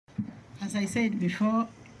As I said before,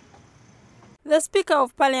 the Speaker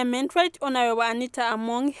of Parliament, Right Honourable Anita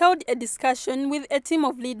Among, held a discussion with a team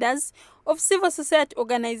of leaders of civil society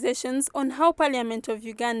organizations on how Parliament of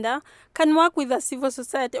Uganda can work with a civil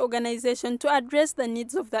society organization to address the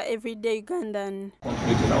needs of the everyday Ugandan. Thank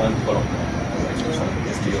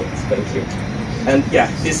you. And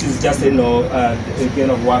yeah, this is just a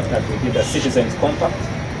kind of work that we did a citizens compact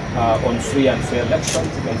on free and fair elections,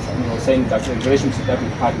 and saying that the relationship that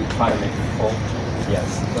we've had with Parliament before.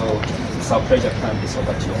 Yes, so it's our pleasure to hand this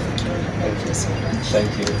over to you. Thank you so much.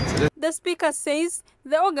 Thank you. The Speaker says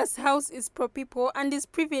the August House is pro-people and is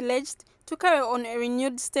privileged to carry on a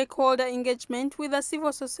renewed stakeholder engagement with the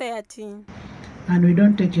civil society. And we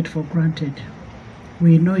don't take it for granted.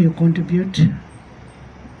 We know you contribute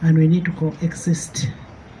and we need to coexist.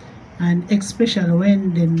 And especially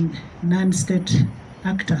when the non-state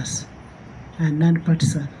actors and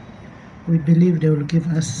non-partisan, we believe they will give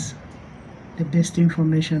us the best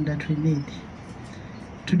information that we need.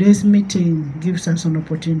 Today's meeting gives us an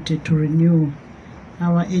opportunity to renew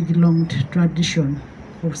our age-long tradition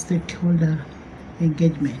of stakeholder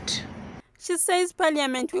engagement. She says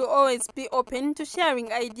Parliament will always be open to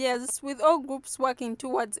sharing ideas with all groups working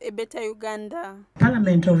towards a better Uganda.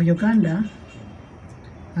 Parliament of Uganda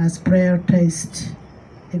has prioritized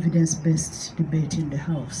evidence-based debate in the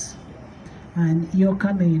House, and your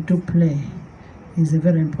coming into play is a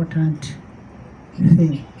very important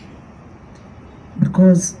thing,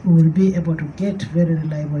 because we will be able to get very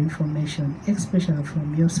reliable information, especially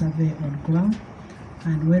from your survey on ground.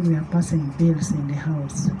 And when we are passing bills in the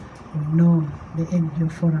House, we know the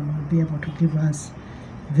NGO Forum will be able to give us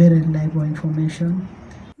very reliable information.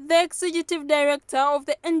 The Executive Director of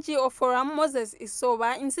the NGO Forum, Moses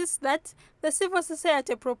Isoba, insists that the civil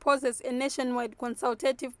society proposes a nationwide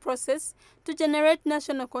consultative process to generate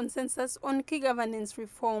national consensus on key governance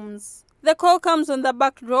reforms. The call comes on the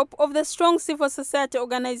backdrop of the strong civil society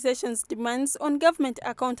organizations' demands on government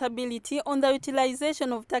accountability on the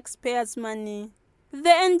utilization of taxpayers' money. The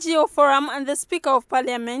NGO Forum and the Speaker of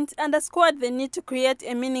Parliament underscored the need to create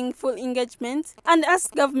a meaningful engagement and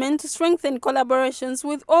asked government to strengthen collaborations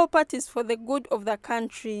with all parties for the good of the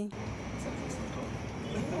country.